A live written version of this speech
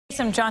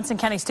Some Johnson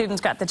County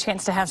students got the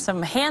chance to have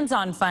some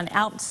hands-on fun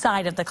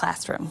outside of the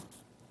classroom.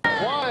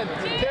 1, 2,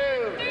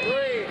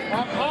 3,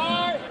 up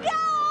high.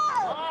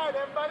 All right,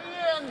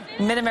 everybody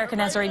in. Mid-American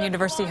Nazarene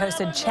University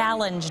hosted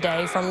Challenge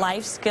Day for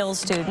life skills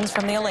students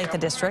from the Olathe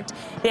district.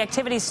 The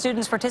activities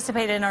students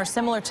participated in are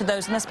similar to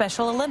those in the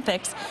Special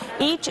Olympics.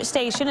 Each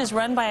station is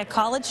run by a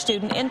college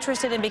student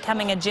interested in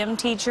becoming a gym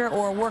teacher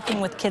or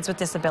working with kids with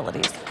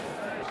disabilities.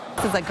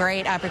 This is a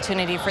great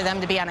opportunity for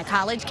them to be on a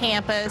college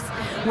campus,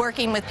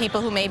 working with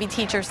people who may be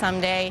teachers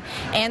someday,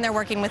 and they're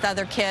working with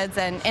other kids,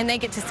 and they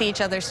get to see each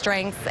other's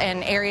strengths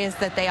and areas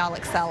that they all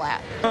excel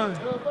at.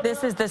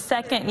 This is the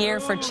second year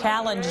for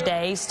Challenge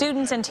Day.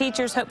 Students and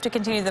teachers hope to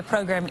continue the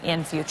program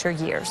in future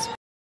years.